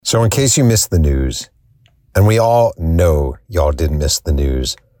So in case you missed the news, and we all know y'all didn't miss the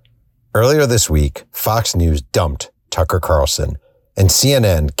news, earlier this week, Fox News dumped Tucker Carlson and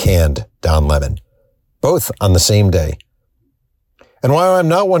CNN canned Don Lemon, both on the same day. And while I'm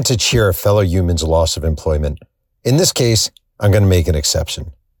not one to cheer a fellow human's loss of employment, in this case, I'm going to make an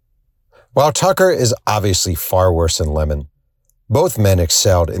exception. While Tucker is obviously far worse than Lemon, both men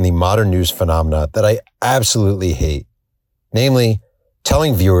excelled in the modern news phenomena that I absolutely hate, namely,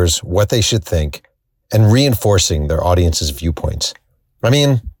 telling viewers what they should think and reinforcing their audience's viewpoints. I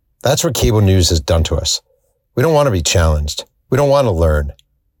mean, that's what cable news has done to us. We don't want to be challenged. We don't want to learn.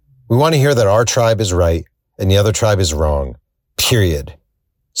 We want to hear that our tribe is right and the other tribe is wrong, period.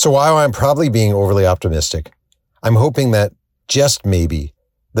 So while I'm probably being overly optimistic, I'm hoping that, just maybe,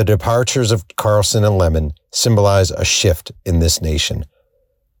 the departures of Carlson and Lemon symbolize a shift in this nation.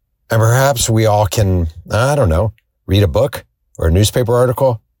 And perhaps we all can, read a book or a newspaper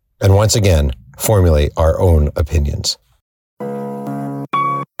article, and once again, formulate our own opinions.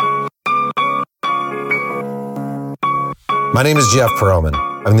 My name is Jeff Perlman.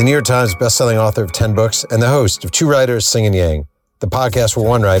 I'm the New York Times bestselling author of 10 books and the host of Two Writers Sing and Yang, the podcast where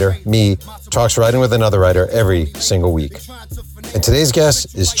one writer, me, talks writing with another writer every single week. And today's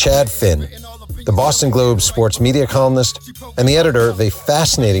guest is Chad Finn, the Boston Globe sports media columnist and the editor of a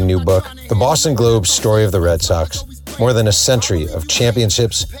fascinating new book, The Boston Globe Story of the Red Sox, more than a century of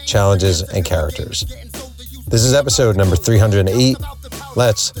championships, challenges, and characters. This is episode number 308.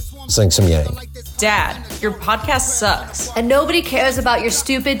 Let's sing some Yang. Dad, your podcast sucks. And nobody cares about your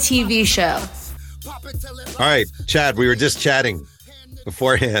stupid TV show. All right, Chad, we were just chatting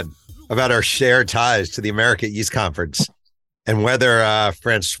beforehand about our shared ties to the America East Conference and whether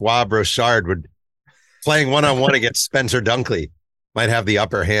Francois Brochard would, playing one-on-one against Spencer Dunkley, might have the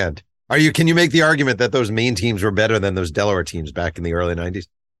upper hand. Can you make the argument that those Maine teams were better than those Delaware teams back in the early 90s?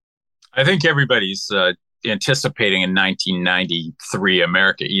 I think everybody's anticipating a 1993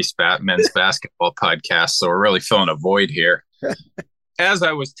 America East men's basketball podcast, so we're really filling a void here. As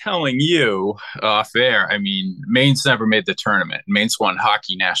I was telling you off air, I mean, Maine's never made the tournament. Maine's won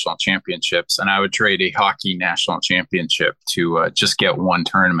hockey national championships, and I would trade a hockey national championship to just get one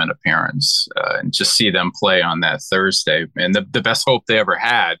tournament appearance and just see them play on that Thursday. And the best hope they ever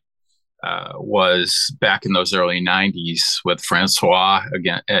had was back in those early 90s with Francois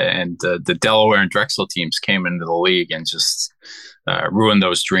again, and the Delaware and Drexel teams came into the league and just ruined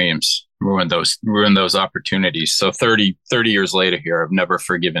those dreams, ruined those opportunities. So 30 years later here, I've never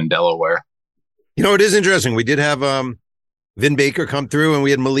forgiven Delaware. You know, it is interesting. We did have Vin Baker come through and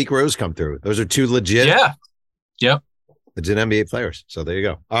we had Malik Rose come through. Those are two legit, legit NBA players. So there you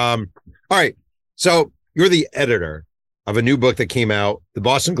go. All right. So you're the editor of a new book that came out, The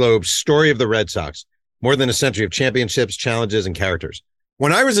Boston Globe Story of the Red Sox, more than a century of championships, challenges, and characters.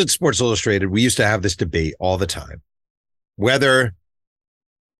 When I was at Sports Illustrated, we used to have this debate all the time, whether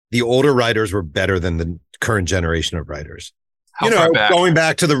the older writers were better than the current generation of writers. Going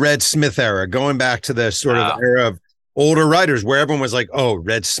back to the Red Smith era, going back to the sort of era of older writers where everyone was like, oh,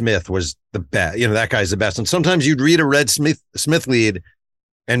 Red Smith was the best. That guy's the best. And sometimes you'd read a Red Smith lead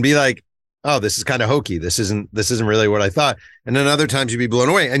and be like, oh, this is kind of hokey. This isn't really what I thought. And then other times you'd be blown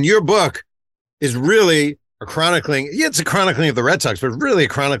away. And your book is really a chronicling. Yeah, it's a chronicling of the Red Sox, but really a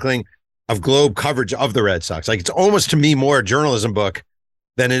chronicling of Globe coverage of the Red Sox. Like, it's almost to me more a journalism book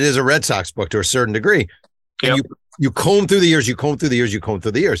than it is a Red Sox book to a certain degree. And Yep. you comb through the years, you comb through the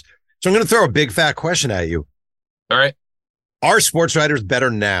years. So I'm going to throw a big fat question at you. All right. Are sports writers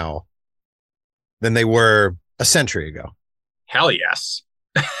better now than they were a century ago? Hell yes.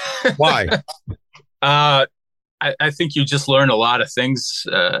 Why? I think you just learn a lot of things.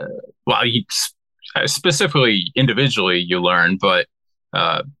 Specifically individually you learn, but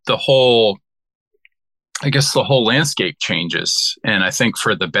the whole landscape changes. And I think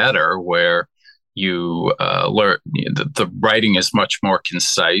for the better, where you learn the writing is much more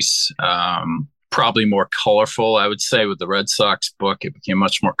concise, probably more colorful. I would say with the Red Sox book, it became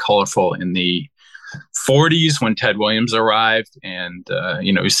much more colorful in the 40s when Ted Williams arrived, and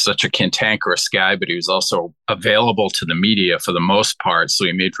he's such a cantankerous guy, but he was also available to the media for the most part, so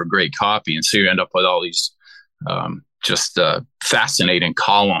he made for great copy. And so you end up with all these fascinating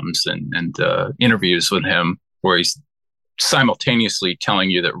columns and interviews with him where he's simultaneously telling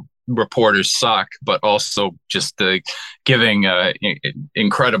you that reporters suck, but also just giving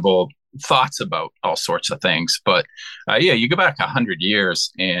incredible thoughts about all sorts of things. But you go back 100 years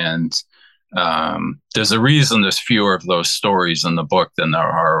and there's a reason there's fewer of those stories in the book than there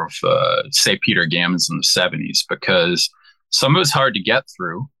are of, say, Peter Gammons in the 70s, because some of it's hard to get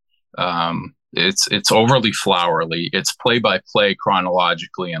through. It's overly flowery. It's play by play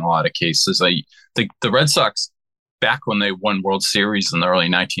chronologically in a lot of cases. I think the Red Sox, back when they won World Series in the early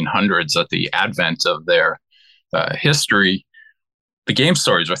 1900s, at the advent of their history, the game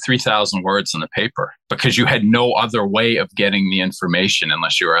stories were 3,000 words in the paper because you had no other way of getting the information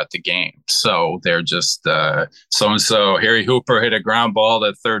unless you were at the game. So they're just so-and-so, Harry Hooper hit a ground ball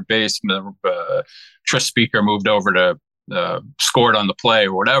at third base. Tris Speaker moved over to scored on the play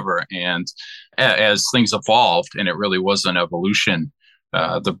or whatever. And as things evolved, and it really was an evolution,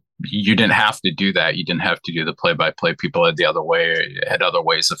 you didn't have to do that. You didn't have to do the play-by-play. People had other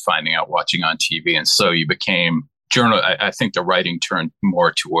ways of finding out, watching on TV. And so you became journal. I think the writing turned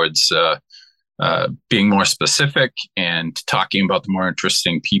more towards being more specific and talking about the more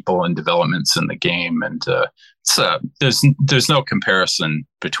interesting people and developments in the game. And there's no comparison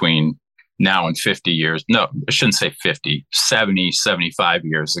between now and 50 years. No, I shouldn't say 50, 70, 75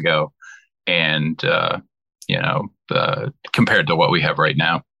 years ago. And, compared to what we have right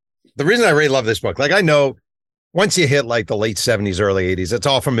now. The reason I really love this book, like I know once you hit like the late 70s, early 80s, it's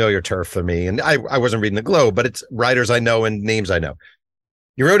all familiar turf for me. And I wasn't reading the Globe, but it's writers I know and names I know.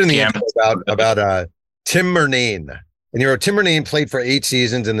 You wrote in the intro about Tim Murnane. And you wrote, Tim Murnane played for 8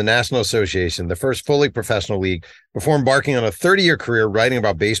 seasons in the National Association, the first fully professional league, before embarking on a 30-year career writing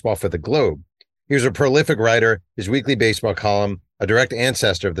about baseball for the Globe. He was a prolific writer. His weekly baseball column, a direct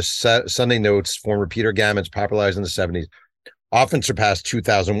ancestor of the Sunday Notes former Peter Gammons, popularized in the 70s, often surpassed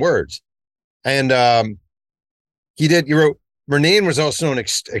 2,000 words. And you wrote, Murnane was also an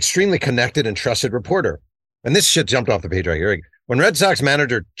extremely connected and trusted reporter. And this shit jumped off the page right here. When Red Sox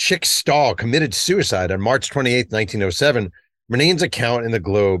manager Chick Stahl committed suicide on March 28, 1907, Murnane's account in the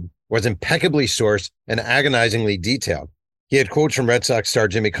Globe was impeccably sourced and agonizingly detailed. He had quotes from Red Sox star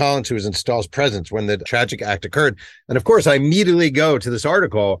Jimmy Collins, who was in Stahl's presence when the tragic act occurred. And of course, I immediately go to this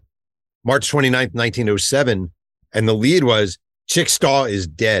article, March 29th, 1907, and the lead was, Chick Stahl is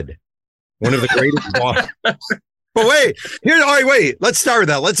dead. One of the greatest. But wait, let's start with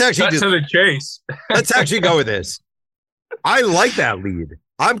that. Let's actually to the chase. Let's actually go with this. I like that lead.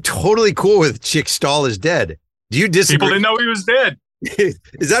 I'm totally cool with Chick Stahl is dead. Do you disagree? People didn't know he was dead.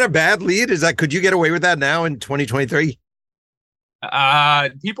 Is that a bad lead? Could you get away with that now in 2023?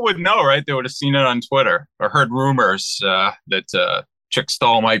 People would know, right? They would have seen it on Twitter or heard rumors that Chick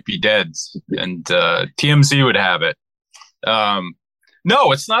Stahl might be dead, and TMZ would have it.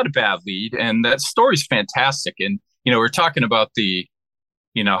 No, it's not a bad lead, and that story's fantastic. And we're talking about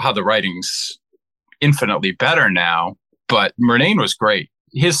how the writing's infinitely better now, but Murnane was great.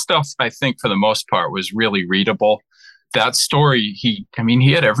 His stuff, I think, for the most part, was really readable. That story, he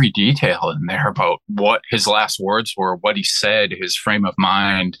had every detail in there about what his last words were, what he said, his frame of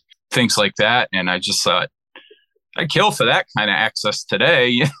mind, things like that. And I just thought, I'd kill for that kind of access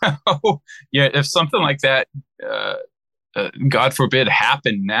today. If something like that, God forbid,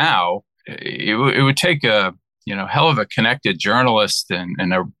 happened now, it would take a hell of a connected journalist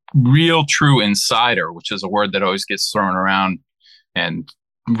and a real true insider, which is a word that always gets thrown around, and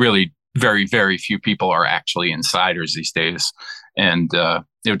really very, very few people are actually insiders these days. And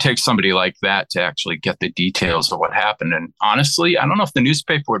it would take somebody like that to actually get the details of what happened. And honestly, I don't know if the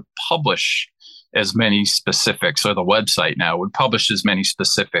newspaper would publish as many specifics, or the website now would publish as many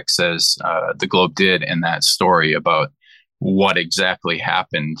specifics as the Globe did in that story about what exactly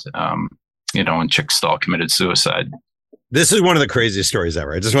happened, when Chick Stahl committed suicide. This is one of the craziest stories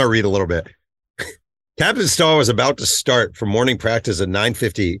ever. I just want to read a little bit. Captain Stahl was about to start for morning practice at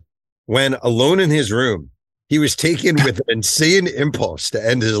 9:50 when, alone in his room, he was taken with an insane impulse to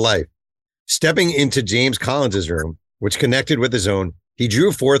end his life. Stepping into James Collins's room, which connected with his own, he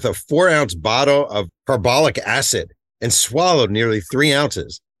drew forth a 4-ounce bottle of carbolic acid and swallowed nearly 3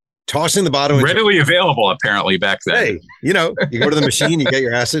 ounces. Tossing the bottle readily available apparently back then. Hey, you go to the machine, you get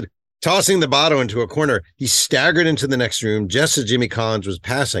your acid. Tossing the bottle into a corner, he staggered into the next room just as Jimmy Collins was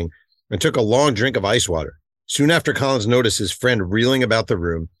passing and took a long drink of ice water. Soon after, Collins noticed his friend reeling about the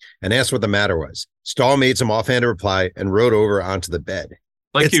room and asked what the matter was. Stahl made some offhand reply and rode over onto the bed.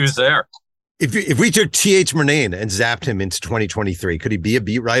 He was there. If we took T.H. Murnane and zapped him into 2023, could he be a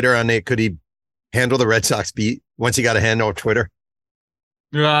beat writer on it? Could he handle the Red Sox beat once he got a handle on Twitter?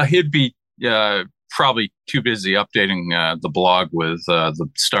 He'd be probably too busy updating the blog with the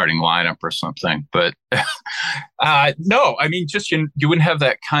starting lineup or something. But no, you wouldn't have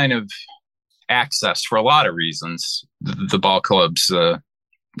that kind of access for a lot of reasons. The ball club's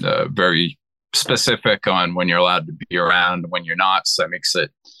very specific on when you're allowed to be around, when you're not. So that makes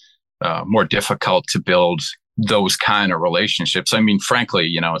it more difficult to build those kind of relationships. Frankly,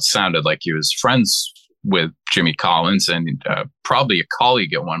 it sounded like he was friends with Jimmy Collins and probably a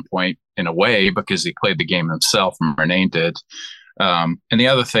colleague at one point. in a way because he played the game himself, and Murnane did. And the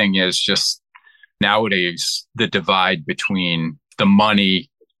other thing is just nowadays the divide between the money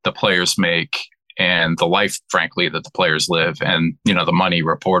the players make and the life, frankly, that the players live, and the money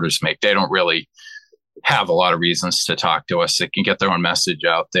reporters make. They don't really have a lot of reasons to talk to us. They can get their own message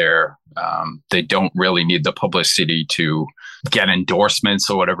out there. They don't really need the publicity to get endorsements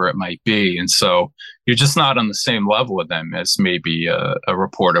or whatever it might be. And so you're just not on the same level with them as maybe a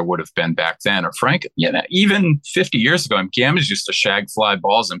reporter would have been back then. Or Frank, even 50 years ago, Gammons used to shag fly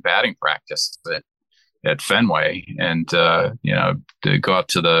balls in batting practice at Fenway, and to go up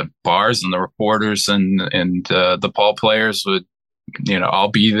to the bars, and the reporters and the ball players would all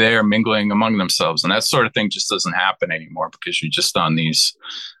be there mingling among themselves. And that sort of thing just doesn't happen anymore because you're just on these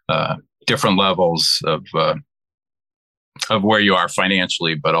different levels of where you are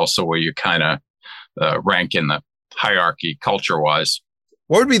financially, but also where you kind of rank in the hierarchy culture-wise.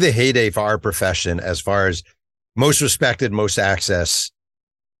 What would be the heyday for our profession as far as most respected, most access?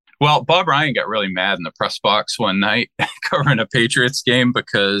 Well, Bob Ryan got really mad in the press box one night covering a Patriots game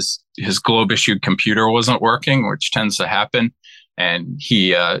because his Globe-issued computer wasn't working, which tends to happen. And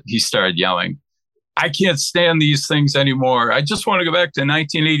he started yelling, "I can't stand these things anymore. I just want to go back to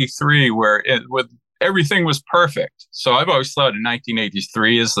 1983 where everything was perfect." So I've always thought of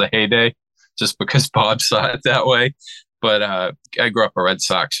 1983 as the heyday, just because Bob saw it that way. But I grew up a Red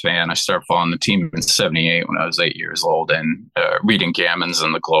Sox fan. I started following the team in '78 when I was 8 years old, and reading Gammons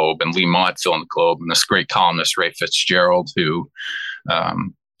in the Globe and Lee Montville in the Globe, and this great columnist, Ray Fitzgerald, who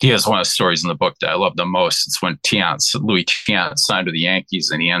he has one of the stories in the book that I love the most. It's when Louis Tiant signed with the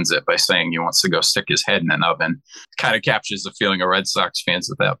Yankees, and he ends it by saying he wants to go stick his head in an oven. Kind of captures the feeling of Red Sox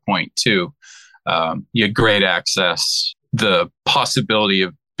fans at that point, too. You had great access. The possibility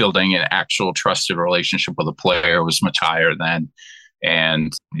of building an actual trusted relationship with a player was much higher then.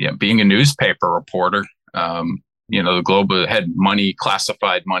 And being a newspaper reporter, the Globe had money,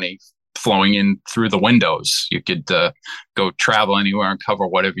 classified money, flowing in through the windows. You could go travel anywhere and cover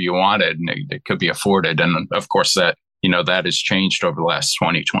whatever you wanted, and it could be afforded. And of course that has changed over the last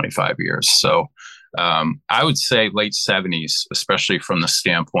 20, 25 years. So I would say late 70s, especially from the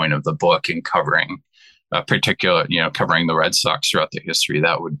standpoint of the book and covering covering the Red Sox throughout the history,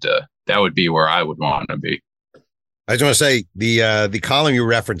 that would be where I would want to be. I just want to say the column you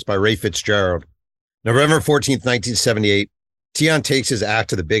referenced by Ray Fitzgerald, November 14th, 1978, Tiant takes his act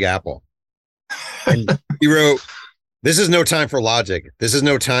to the Big Apple. And he wrote, "This is no time for logic. This is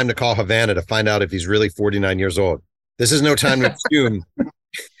no time to call Havana to find out if he's really 49 years old. This is no time to assume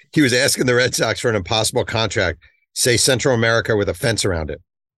he was asking the Red Sox for an impossible contract, say Central America with a fence around it.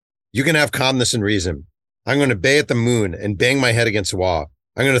 You can have calmness and reason. I'm going to bay at the moon and bang my head against the wall.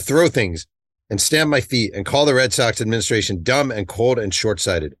 I'm going to throw things and stamp my feet and call the Red Sox administration dumb and cold and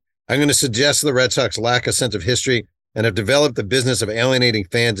short-sighted. I'm going to suggest the Red Sox lack a sense of history and have developed the business of alienating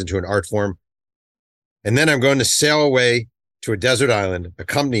fans into an art form. And then I'm going to sail away to a desert island,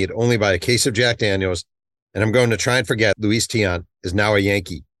 accompanied only by a case of Jack Daniels, and I'm going to try and forget Luis Tiant is now a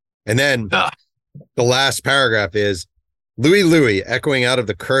Yankee." And then the last paragraph is, Louis, echoing out of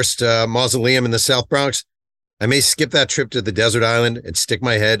the cursed mausoleum in the South Bronx, "I may skip that trip to the desert island and stick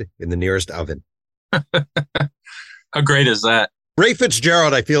my head in the nearest oven." How great is that? Ray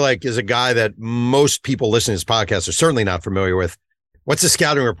Fitzgerald, I feel like, is a guy that most people listening to this podcast are certainly not familiar with. What's the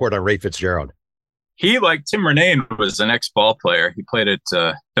scouting report on Ray Fitzgerald? He, like Tim Murnane, was an ex-ball player. He played at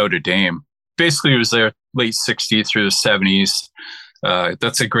Notre Dame. Basically, he was there late 60s through the 70s.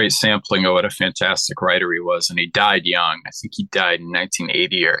 That's a great sampling of what a fantastic writer he was. And he died young. I think he died in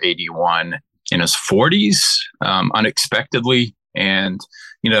 1980 or 81 in his 40s, unexpectedly. And,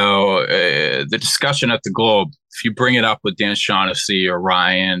 the discussion at the Globe, if you bring it up with Dan Shaughnessy or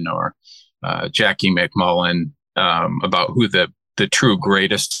Ryan or Jackie McMullen about who the true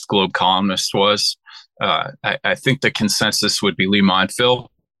greatest Globe columnist was, I think the consensus would be Lee Montville,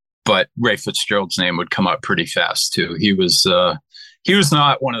 but Ray Fitzgerald's name would come up pretty fast too. He was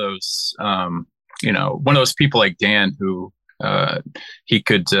not one of those, one of those people like Dan who he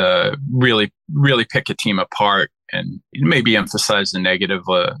could really, really pick a team apart and maybe emphasize the negative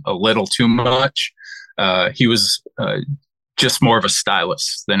a little too much. He was just more of a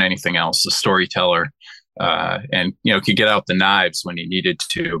stylist than anything else, a storyteller, and could get out the knives when he needed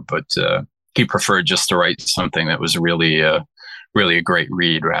to, but he preferred just to write something that was really a great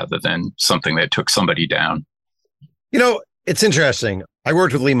read rather than something that took somebody down. It's interesting. I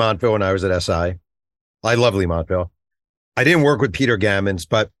worked with Lee Montville when I was at SI. I love Lee Montville. I didn't work with Peter Gammons,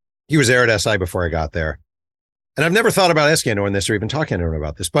 but he was there at SI before I got there. And I've never thought about asking anyone this or even talking to anyone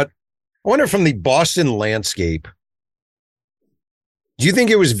about this, but I wonder from the Boston landscape, Do you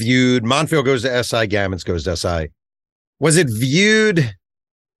think it was viewed, Monfield goes to SI, Gammons goes to SI. Was it viewed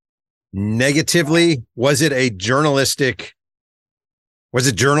negatively? Was it journalistic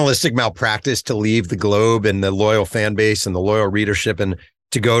malpractice to leave the Globe and the loyal fan base and the loyal readership and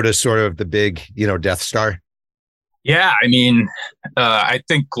to go to sort of the big, Death Star? Yeah, I mean, I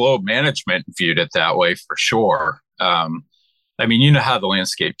think Globe management viewed it that way for sure. I mean, you know how the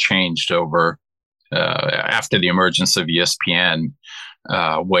landscape changed over after the emergence of ESPN,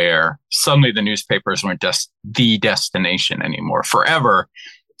 where suddenly the newspapers weren't the destination anymore. Forever,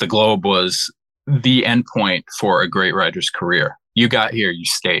 the Globe was the endpoint for a great writer's career. You got here, you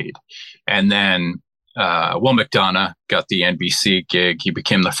stayed. And then Will McDonough got the NBC gig. He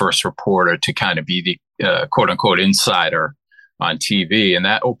became the first reporter to kind of be the quote unquote insider on TV. And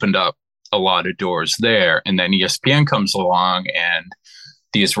that opened up a lot of doors there. And then ESPN comes along and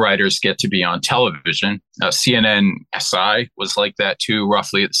these writers get to be on television. CNN SI was like that too,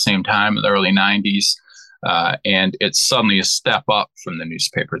 roughly at the same time in the early 90s. And it's suddenly a step up from the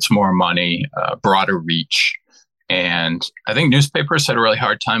newspaper. It's more money, broader reach. And I think newspapers had a really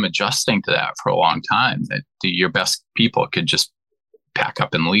hard time adjusting to that for a long time, that your best people could just pack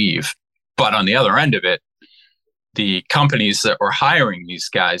up and leave. But on the other end of it, the companies that were hiring these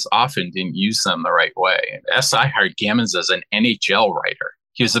guys often didn't use them the right way. And SI hired Gammons as an NHL writer.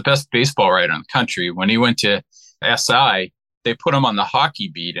 He was the best baseball writer in the country. When he went to SI, they put him on the hockey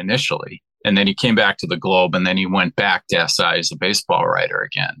beat initially. And then he came back to the Globe, and then he went back to SI as a baseball writer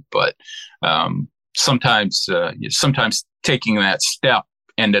again. But sometimes taking that step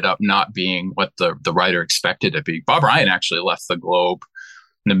ended up not being what the writer expected to be. Bob Ryan actually left the Globe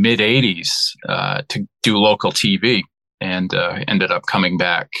in the mid 80s to do local TV and ended up coming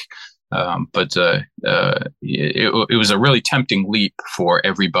back. But it was a really tempting leap for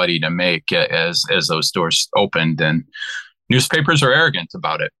everybody to make as those doors opened, and newspapers are arrogant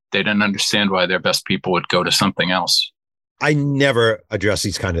about it. They didn't understand why their best people would go to something else. I never address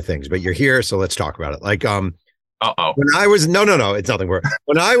these kind of things, but you're here, so let's talk about it. Like, when I was, no, it's nothing.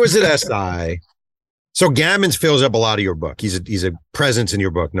 When I was at SI, so Gammons fills up a lot of your book. He's a presence in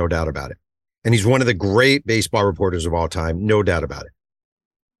your book, no doubt about it. And he's one of the great baseball reporters of all time, no doubt about it.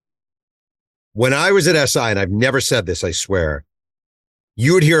 When I was at SI, and I've never said this, I swear,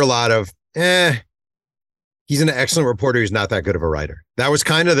 you would hear a lot of, he's an excellent reporter. He's not that good of a writer. That was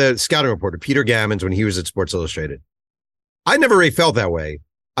kind of the scouting reporter, Peter Gammons, when he was at Sports Illustrated. I never really felt that way.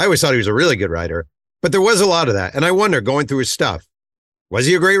 I always thought he was a really good writer, but there was a lot of that. And I wonder, going through his stuff, was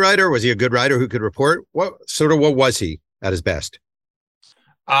he a great writer? Was he a good writer who could report? What was he at his best?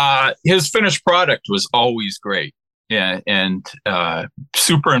 His finished product was always great. Yeah, and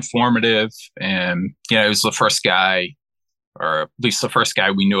super informative. And, he was the first guy, or at least the first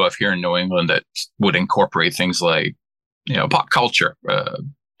guy we knew of here in New England, that would incorporate things like, pop culture,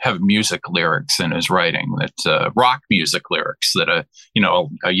 have music lyrics in his writing, that rock music lyrics that a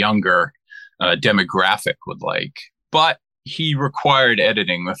younger demographic would like. But he required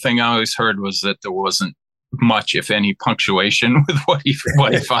editing. The thing I always heard was that there wasn't much, if any, punctuation with what he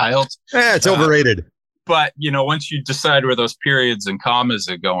filed. Yeah, it's overrated. But, once you decide where those periods and commas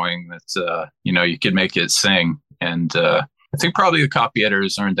are going, that, you could make it sing. And I think probably the copy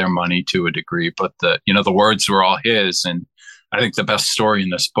editors earned their money to a degree, but the words were all his. And I think the best story in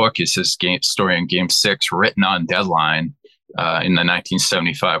this book is his story in Game 6, written on deadline in the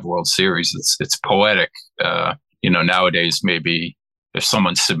 1975 World Series. It's poetic. Nowadays, maybe if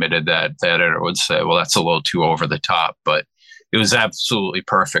someone submitted that, the editor would say, well, that's a little too over the top, but it was absolutely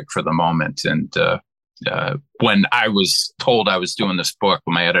perfect for the moment. And when I was told I was doing this book,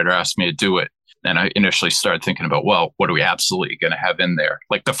 when my editor asked me to do it, and I initially started thinking about, well, what are we absolutely going to have in there?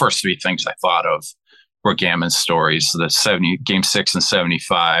 Like the first three things I thought of were Gammons stories, the Game 6 and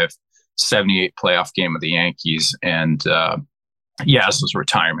 75, 78 playoff game of the Yankees, and Yaz's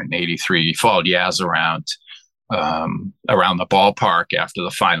retirement in 83. He followed Yaz around the ballpark after the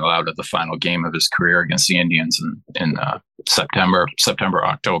final game of his career against the Indians in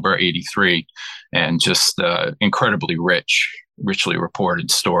October 83, and just incredibly richly reported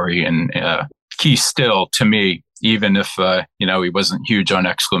story, and key still to me, even if he wasn't huge on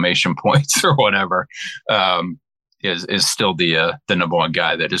exclamation points or whatever, is still the number one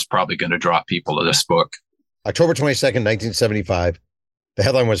guy that is probably going to draw people to this book. October 22nd, 1975. The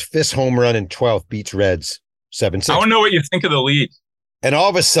headline was "Fist Home Run in 12th beats Reds 7-6." I want to know what you think of the lead. And all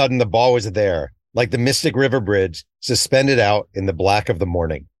of a sudden, the ball was there, like the Mystic River Bridge, suspended out in the black of the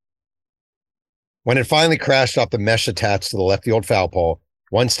morning. When it finally crashed off the mesh attached to the left field foul pole,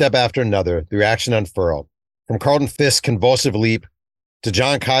 one step after another, the reaction unfurled. From Carlton Fisk's convulsive leap to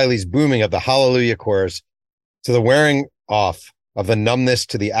John Kiley's booming of the Hallelujah chorus to the wearing off of the numbness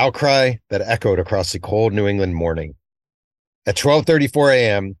to the outcry that echoed across the cold New England morning. At 12:34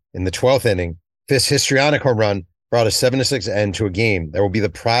 a.m. in the 12th inning, Fisk's histrionic home run brought a 7-6 end to a game that will be the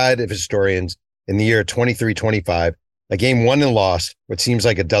pride of historians in the year 23-25, a game won and lost what seems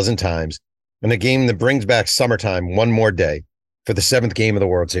like a dozen times, and a game that brings back summertime one more day for the 7th game of the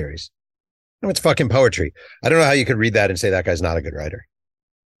World Series. No, it's fucking poetry. I don't know how you could read that and say that guy's not a good writer.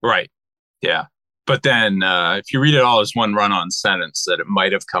 Right. Yeah. But then if you read it all as one run-on sentence that it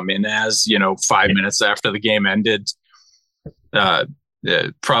might have come in as, 5 minutes after the game ended,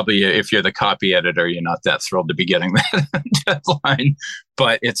 probably if you're the copy editor, you're not that thrilled to be getting that deadline.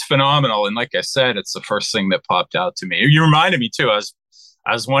 But it's phenomenal. And like I said, it's the first thing that popped out to me. You reminded me, too.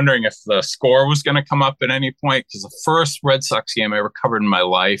 I was wondering if the score was going to come up at any point, because the first Red Sox game I ever covered in my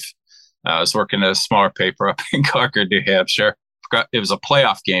life, I was working at a smaller paper up in Concord, New Hampshire. It was a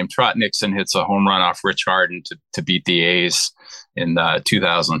playoff game. Trot Nixon hits a home run off Rich Harden to beat the A's in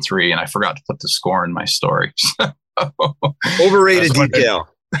 2003, and I forgot to put the score in my story. Overrated detail.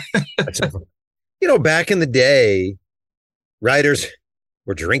 Back in the day, writers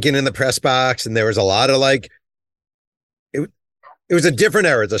were drinking in the press box, and there was a lot of it was a different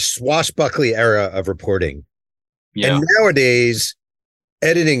era. It's a swashbuckling era of reporting. Yeah. And nowadays,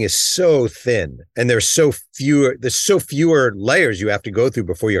 editing is so thin, and there's so fewer layers you have to go through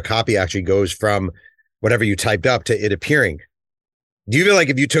before your copy actually goes from whatever you typed up to it appearing. Do you feel like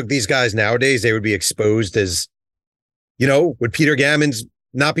if you took these guys nowadays, they would be exposed as, would Peter Gammons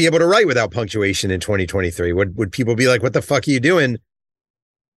not be able to write without punctuation in 2023? Would people be like, what the fuck are you doing?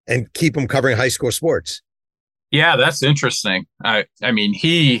 And keep them covering high school sports? Yeah, that's interesting. I mean,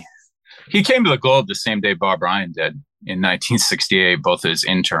 he came to the Globe the same day Bob Ryan did in 1968, both his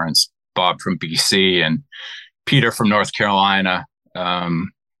interns, Bob from BC and Peter from North Carolina. I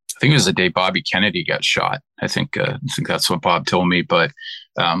think it was the day Bobby Kennedy got shot. I think that's what Bob told me. But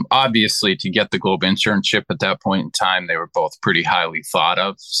obviously, to get the Globe internship at that point in time, they were both pretty highly thought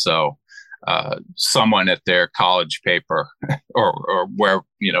of. So someone at their college paper or where,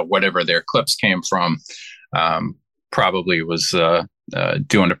 whatever their clips came from, probably was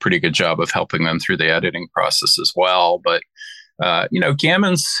doing a pretty good job of helping them through the editing process as well. But,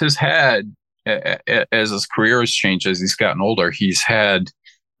 Gammons has had, as his career has changed, as he's gotten older, he's had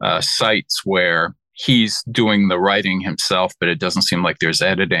sites where he's doing the writing himself, but it doesn't seem like there's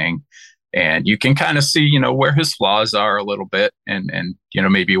editing. And you can kind of see, where his flaws are a little bit and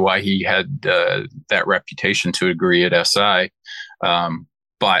maybe why he had that reputation to a degree at SI.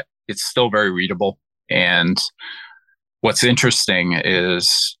 But it's still very readable. And what's interesting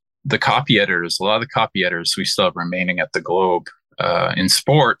is the copy editors, a lot of the copy editors we still have remaining at the Globe in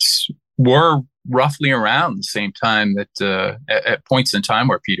sports were roughly around the same time that at points in time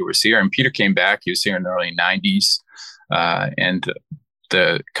where Peter was here. And Peter came back, he was here in the early 90s. And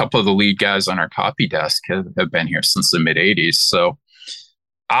the couple of the lead guys on our copy desk have been here since the mid 80s. So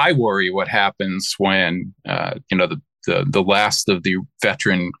I worry what happens when, the last of the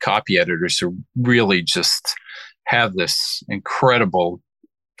veteran copy editors who really just have this incredible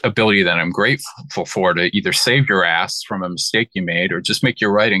ability that I'm grateful for to either save your ass from a mistake you made or just make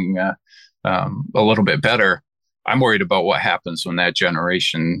your writing a little bit better. I'm worried about what happens when that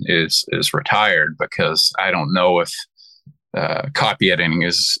generation is retired, because I don't know if copy editing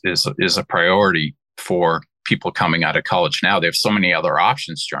is a priority for people coming out of college now. They have so many other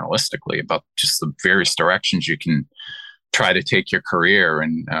options journalistically about just the various directions you can try to take your career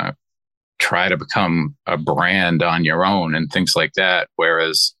and try to become a brand on your own and things like that.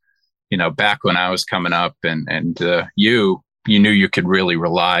 Whereas, back when I was coming up and you knew you could really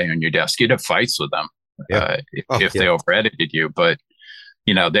rely on your desk. You'd have fights with them if they over edited you, but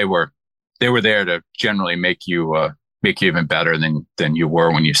they were there to generally make you even better than you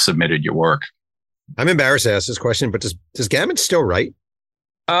were when you submitted your work. I'm embarrassed to ask this question, but does Gammons still write?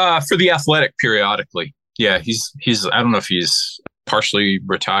 For The Athletic periodically. Yeah, he's I don't know if he's partially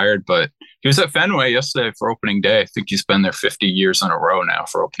retired, but he was at Fenway yesterday for opening day. I think he's been there 50 years in a row now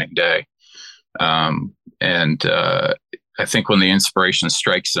for opening day. And I think when the inspiration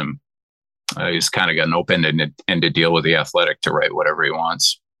strikes him, he's kind of got an open-ended deal with The Athletic to write whatever he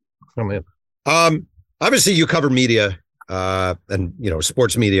wants. Oh, man. Obviously, you cover media and,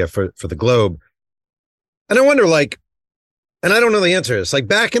 sports media for the Globe. And I wonder, and I don't know the answer to this,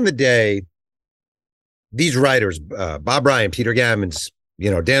 back in the day, these writers, Bob Ryan, Peter Gammons,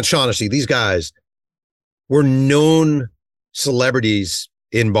 Dan Shaughnessy, these guys were known celebrities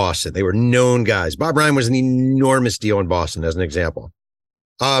in Boston. They were known guys. Bob Ryan was an enormous deal in Boston, as an example.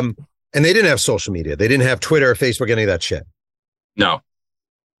 And they didn't have social media. They didn't have Twitter or Facebook, any of that shit. No.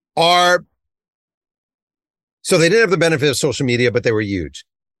 Are So they didn't have the benefit of social media, but they were huge.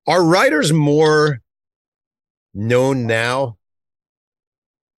 Are writers more known now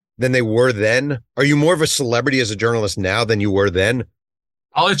than they were then? Are you more of a celebrity as a journalist now than you were then?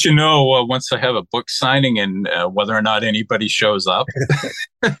 I'll let you know once I have a book signing and whether or not anybody shows up.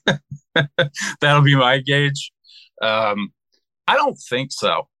 That'll be my gauge. I don't think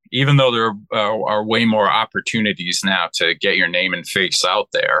so, even though there are way more opportunities now to get your name and face out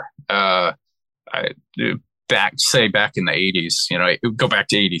there. Back in the 80s, go back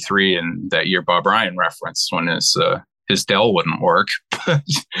to 83 and that year Bob Ryan referenced when his Dell wouldn't work.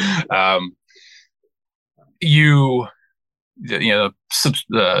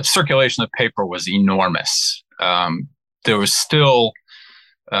 The circulation of paper was enormous. There was still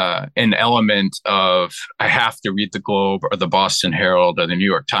an element of I have to read the Globe or the Boston Herald or the New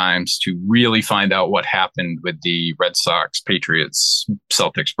York Times to really find out what happened with the Red Sox, Patriots,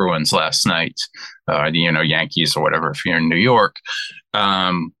 Celtics, Bruins last night, Yankees or whatever if you're in New York.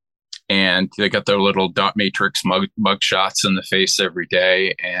 And they got their little dot matrix mug shots in the face every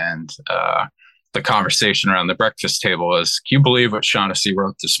day. And the conversation around the breakfast table is, can you believe what Shaughnessy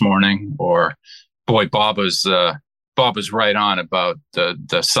wrote this morning? Or, boy, Bob was right on about the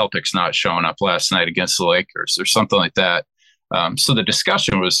Celtics not showing up last night against the Lakers or something like that. So the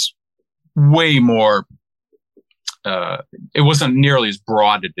discussion was way more, it wasn't nearly as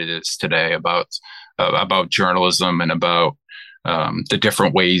broad as it is today about journalism and about the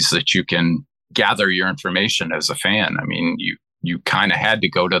different ways that you can gather your information as a fan. I mean, you kind of had to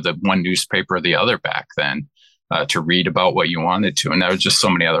go to the one newspaper or the other back then to read about what you wanted to. And there was just so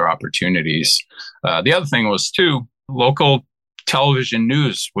many other opportunities. The other thing was, too, local television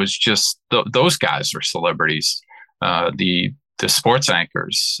news was just those guys were celebrities. The sports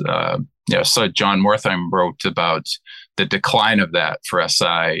anchors, so John Wertheim wrote about the decline of that for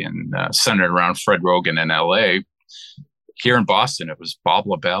SI and centered around Fred Rogan in LA. Here in Boston, it was Bob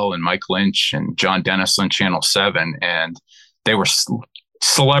LaBelle and Mike Lynch and John Dennis on Channel 7. And they were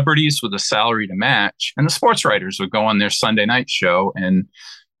celebrities with a salary to match. And the sports writers would go on their Sunday night show. And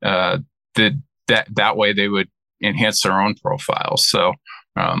that way they would enhance their own profiles. So,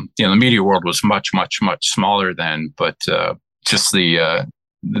 the media world was much, much, much smaller then. But just the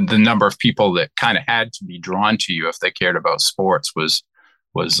number of people that kind of had to be drawn to you if they cared about sports was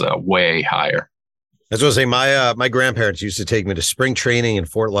way higher. I was going to say, my grandparents used to take me to spring training in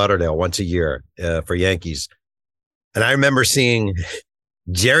Fort Lauderdale once a year for Yankees. And I remember seeing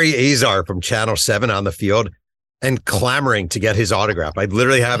Jerry Azar from Channel 7 on the field and clamoring to get his autograph. I'd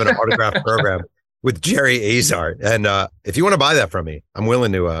literally have an autograph program with Jerry Azar. And if you want to buy that from me, I'm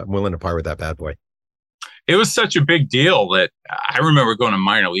willing to part with that bad boy. It was such a big deal that I remember going to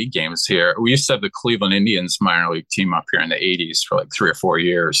minor league games here. We used to have the Cleveland Indians minor league team up here in the 80s for like 3 or 4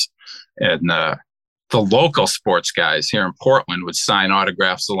 years. And the local sports guys here in Portland would sign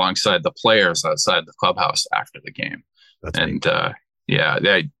autographs alongside the players outside the clubhouse after the game.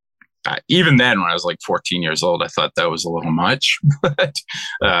 Even then, when I was like 14 years old, I thought that was a little much, but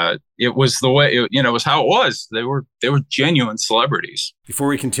it was the way, it was how it was. They were genuine celebrities. Before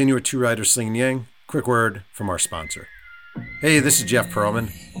we continue with Two Writers Slinging Yang, quick word from our sponsor. Hey, this is Jeff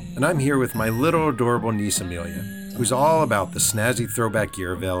Perlman, and I'm here with my little adorable niece, Amelia, who's all about the snazzy throwback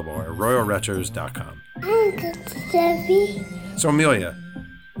gear available at royalretros.com. Uncle Jeffy. So, Amelia,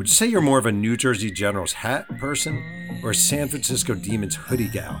 would you say you're more of a New Jersey Generals hat person or a San Francisco Demons hoodie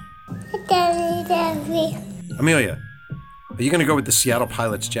gal? Daddy. Amelia, are you going to go with the Seattle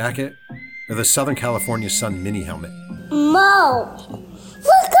Pilots jacket or the Southern California Sun mini helmet? Mo.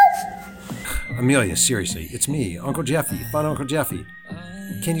 Amelia, seriously, it's me, Uncle Jeffy, fun Uncle Jeffy.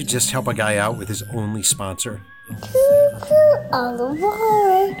 Can't you just help a guy out with his only sponsor? On the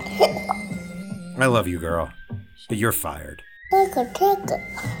water. I love you, girl, but you're fired.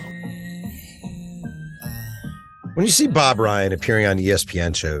 When you see Bob Ryan appearing on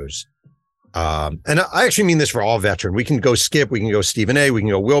ESPN shows, and I actually mean this for all veteran, we can go Skip, we can go Stephen A, we can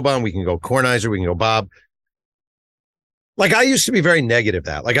go Wilbon, we can go Kornheiser, we can go Bob. Like, I used to be very negative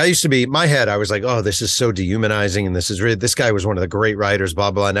that. Like, I used to be, in my head, I was like, oh, this is so dehumanizing, and this guy was one of the great writers,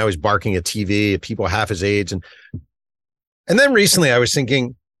 blah, blah, and now he's barking at TV at people half his age. And then recently I was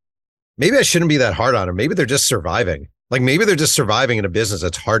thinking, maybe I shouldn't be that hard on him. Maybe they're just surviving. Like, maybe they're just surviving in a business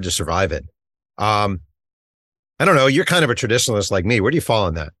that's hard to survive in. I don't know. You're kind of a traditionalist like me. Where do you fall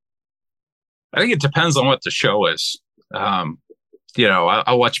on that? I think it depends on what the show is. I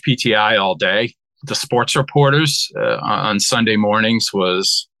watch PTI all day. The sports reporters on Sunday mornings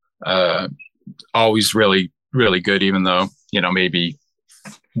was always really, really good, even though, maybe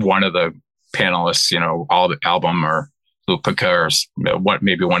one of the panelists, album or Lupica or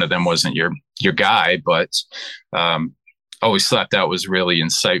maybe one of them wasn't your your guy, but always thought that was really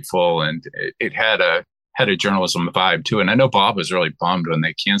insightful, and it had a journalism vibe too. And I know Bob was really bummed when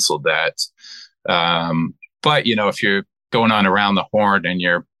they canceled that. But if you're going on around the horn and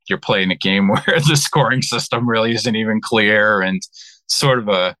you're playing a game where the scoring system really isn't even clear, and sort of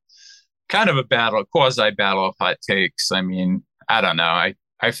a kind of a quasi battle of hot takes. I mean, I don't know.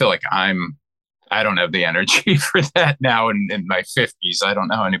 I feel like I don't have the energy for that now in my 50s. I don't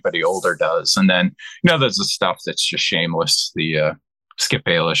know anybody older does. And then, there's the stuff that's just shameless. The Skip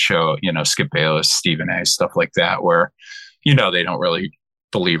Bayless show, Skip Bayless, Stephen A, stuff like that, where, they don't really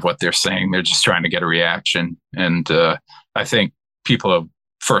believe what they're saying. They're just trying to get a reaction. And I think people have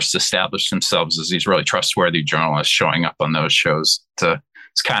first established themselves as these really trustworthy journalists showing up on those shows.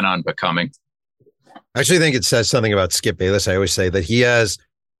 It's kind of unbecoming. I actually think it says something about Skip Bayless. I always say that he has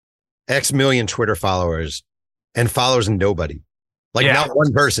X million Twitter followers and follows nobody. Not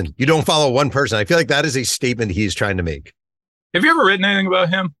one person. You don't follow one person. I feel like that is a statement he's trying to make. Have you ever written anything about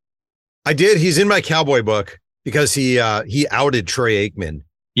him? I did. He's in my cowboy book because he outed Troy Aikman.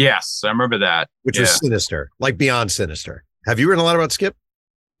 Yes, I remember that. Which was sinister, like beyond sinister. Have you written a lot about Skip?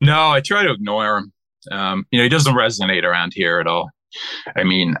 No, I try to ignore him. He doesn't resonate around here at all. I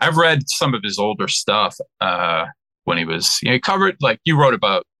mean, I've read some of his older stuff when he was, he covered, like you wrote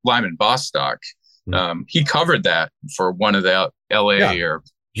about Lyman Bostock. He covered that for one of the LA or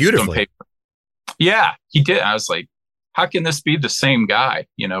beautifully. Paper. Yeah, he did. I was like, how can this be the same guy,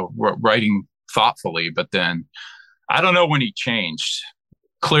 writing thoughtfully? But then I don't know when he changed.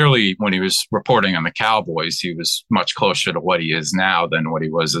 Clearly, when he was reporting on the Cowboys, he was much closer to what he is now than what he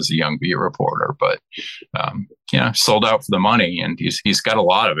was as a young beat reporter. But, sold out for the money, and he's got a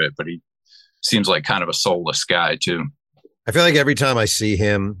lot of it, but he seems like kind of a soulless guy too. I feel like every time I see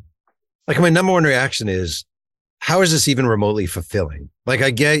him, like my number one reaction is, how is this even remotely fulfilling? Like,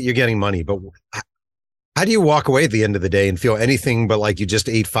 I get you're getting money, but how do you walk away at the end of the day and feel anything but like you just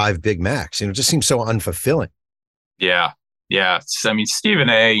ate 5 Big Macs? It just seems so unfulfilling. Yeah. Yeah. I mean, Stephen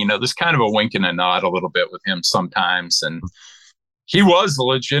A, there's kind of a wink and a nod a little bit with him sometimes. And he was a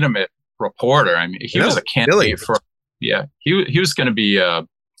legitimate reporter. I mean, he was a candidate he was going to be,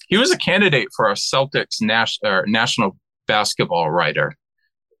 he was a candidate for a Celtics national basketball writer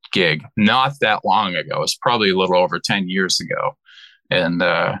gig not that long ago. It was probably a little over 10 years ago. And,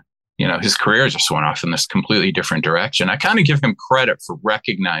 his career just went off in this completely different direction. I kind of give him credit for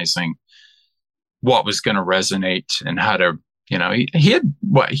recognizing what was going to resonate and how to, he had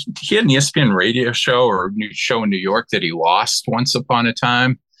an ESPN radio show or new show in New York that he lost once upon a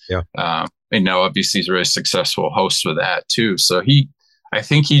time. Yeah. Obviously he's a really successful host with that too. So I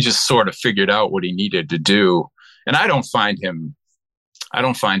think he just sort of figured out what he needed to do. And I don't find him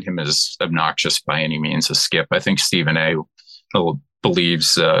as obnoxious by any means as Skip. I think Stephen A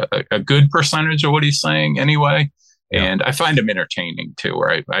believes a good percentage of what he's saying anyway. Yeah. And I find him entertaining too,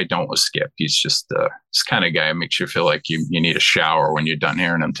 where I don't with Skip. He's just this kind of guy who makes you feel like you need a shower when you're done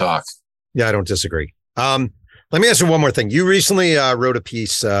hearing him talk. Yeah, I don't disagree. Let me ask you one more thing. You recently wrote a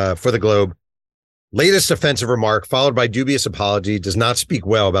piece for the Globe. Latest offensive remark followed by dubious apology does not speak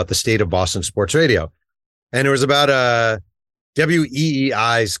well about the state of Boston sports radio. And it was about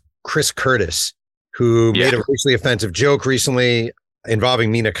WEEI's Chris Curtis, who made a racially offensive joke recently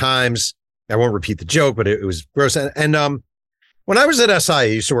involving Mina Kimes. I won't repeat the joke, but it was gross. And when I was at SI, I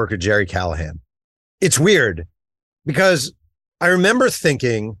used to work with Jerry Callahan. It's weird because I remember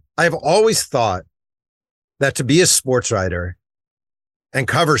thinking, I've always thought that to be a sports writer and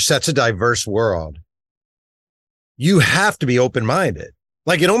cover such a diverse world, you have to be open-minded.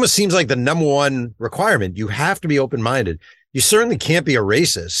 Like, it almost seems like the number one requirement. You have to be open-minded. You certainly can't be a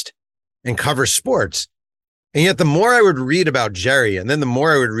racist and cover sports. And yet the more I would read about Jerry, and then the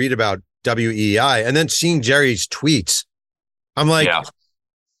more I would read about WEI, and then seeing Jerry's tweets, I'm like,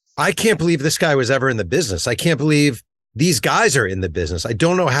 I can't believe this guy was ever in the business. I can't believe these guys are in the business. I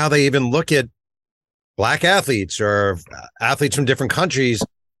don't know how they even look at Black athletes or athletes from different countries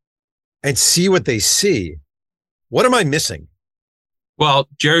and see what they see. What am I missing? Well,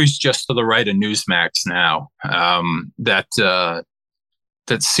 Jerry's just to the right of Newsmax now.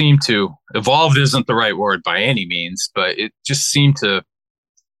 That seemed to evolve isn't the right word by any means, but it just seemed to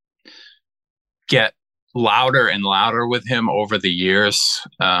get louder and louder with him over the years.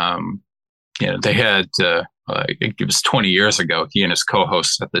 They had, it was 20 years ago, he and his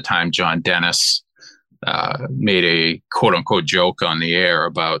co-host at the time, John Dennis, made a quote unquote joke on the air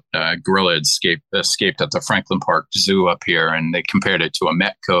about gorilla escaped at the Franklin Park Zoo up here. And they compared it to a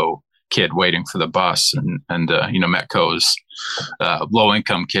Metco kid waiting for the bus. And Metco's low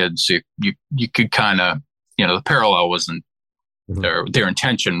income kids, you could kind of, the parallel wasn't their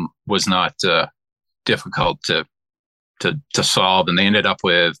intention was not difficult to solve, and they ended up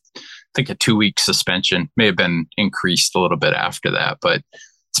with, I think, a 2-week suspension. May have been increased a little bit after that, but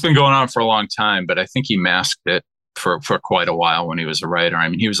it's been going on for a long time. But I think he masked it for quite a while when he was a writer. I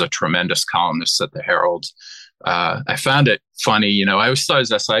mean, he was a tremendous columnist at the Herald. I found it funny, I always thought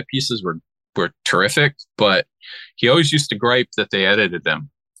his SI pieces were terrific, but he always used to gripe that they edited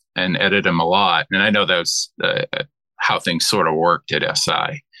him a lot. And I know that was how things sort of worked at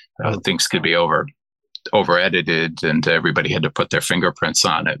SI. Things could be over edited and everybody had to put their fingerprints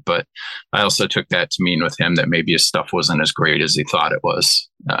on it. But I also took that to mean with him that maybe his stuff wasn't as great as he thought it was.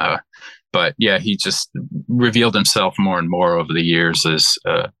 But yeah, he just revealed himself more and more over the years as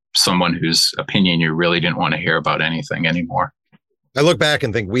someone whose opinion you really didn't want to hear about anything anymore. I look back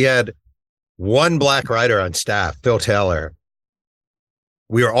and think we had one black writer on staff, Phil Taylor.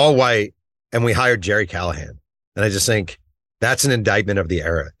 We were all white and we hired Jerry Callahan. And I just think that's an indictment of the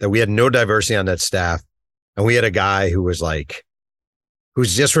era, that we had no diversity on that staff. And we had a guy who's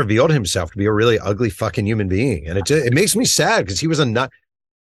just revealed himself to be a really ugly fucking human being. And it makes me sad because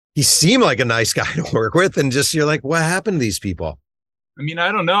he seemed like a nice guy to work with. And just, you're like, what happened to these people? I mean,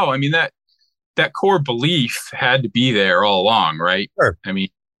 I don't know. I mean, that core belief had to be there all along, right? Sure. I mean,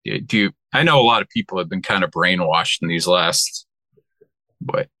 I know a lot of people have been kind of brainwashed in these last,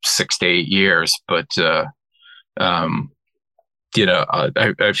 6 to 8 years, but, I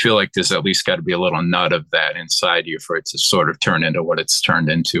feel like there's at least got to be a little nut of that inside you for it to sort of turn into what it's turned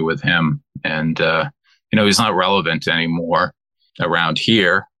into with him. And, he's not relevant anymore around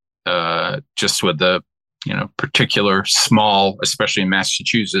here, just with the, particular small, especially in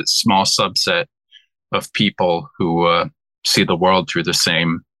Massachusetts, small subset of people who see the world through the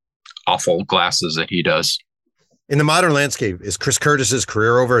same awful glasses that he does. In the modern landscape, is Chris Curtis's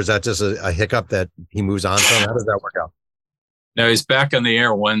career over? Is that just a hiccup that he moves on from? How does that work out? No, he's back on the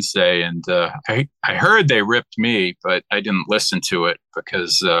air Wednesday, and I heard they ripped me, but I didn't listen to it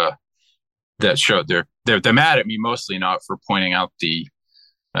because that show they're mad at me mostly not for pointing out the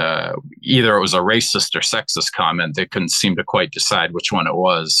either it was a racist or sexist comment. They couldn't seem to quite decide which one it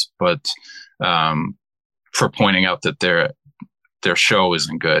was, but for pointing out that their show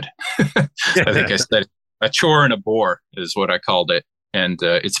isn't good. I think I said a chore and a bore is what I called it, and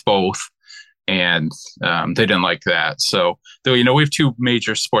it's both. And they didn't like that. So, though, we have 2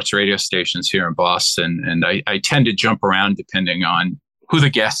 major sports radio stations here in Boston, and I tend to jump around depending on who the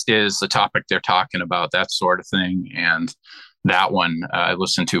guest is, the topic they're talking about, that sort of thing. And that one I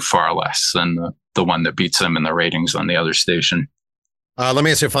listen to far less than the one that beats them in the ratings on the other station. Let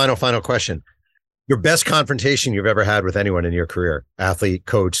me ask you a final question. Your best confrontation you've ever had with anyone in your career? Athlete,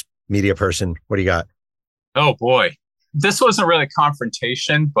 coach, media person? What do you got? Oh, boy. This wasn't really a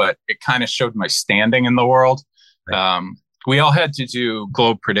confrontation, but it kind of showed my standing in the world. Right. We all had to do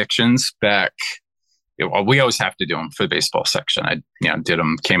Globe predictions back. We always have to do them for the baseball section. I did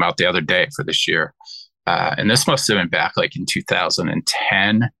them, came out the other day for this year. And this must have been back like in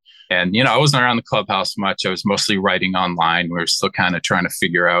 2010. And, I wasn't around the clubhouse much. I was mostly writing online. We were still kind of trying to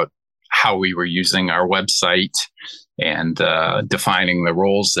figure out how we were using our website and defining the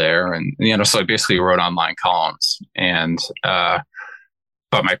roles there. And, so I basically wrote online columns. And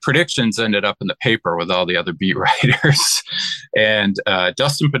but my predictions ended up in the paper with all the other beat writers. And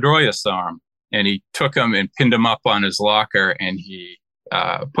Dustin Pedroia saw him, and he took him and pinned him up on his locker, and he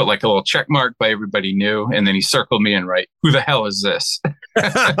put like a little check mark by everybody knew. And then he circled me and who the hell is this?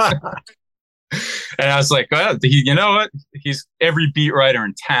 And I was like, well, you know what? He's every beat writer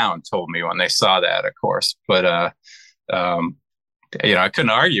in town told me when they saw that, of course. But, I couldn't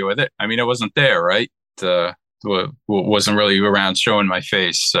argue with it. I mean, it wasn't there, right? Wasn't really around showing my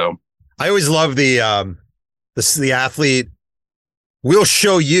face. So I always love the athlete. We'll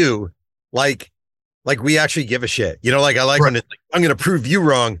show you like we actually give a shit. I like when it's like, I'm going to prove you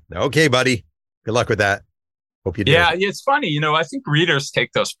wrong. Okay, buddy. Good luck with that. Hope you do. Yeah, it's funny. I think readers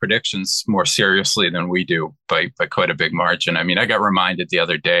take those predictions more seriously than we do by quite a big margin. I mean, I got reminded the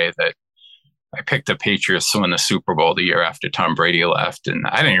other day that I picked the Patriots to win the Super Bowl the year after Tom Brady left, and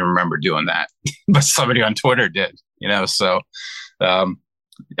I didn't even remember doing that, but somebody on Twitter did. So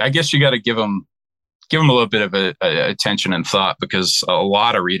I guess you got to give them a little bit of attention and thought, because a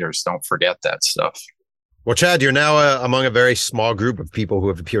lot of readers don't forget that stuff. Well, Chad, you're now among a very small group of people who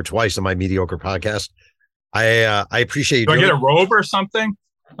have appeared twice on my mediocre podcast. I appreciate you. Do I get a robe or something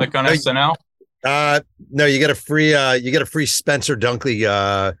like on SNL? No, you get a free Spencer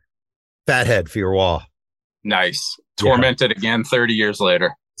Dunkley fathead for your wall. Nice. Tormented again 30 years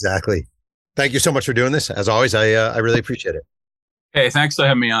later. Exactly. Thank you so much for doing this. As always, I really appreciate it. Hey, thanks for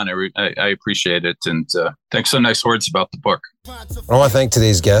having me on. I appreciate it. And thanks for nice words about the book. I want to thank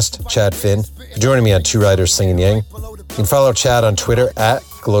today's guest, Chad Finn, for joining me on Two Writers Singing Yang. You can follow Chad on Twitter at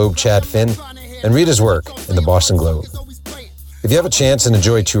GlobeChadFinn and read his work in the Boston Globe. If you have a chance and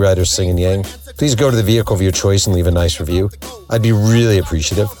enjoy Two Writers Singing Yang, please go to the vehicle of your choice and leave a nice review. I'd be really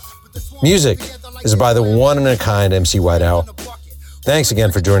appreciative. Music is by the one-in-a-kind MC White Owl. Thanks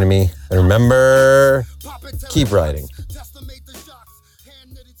again for joining me. And remember, keep writing.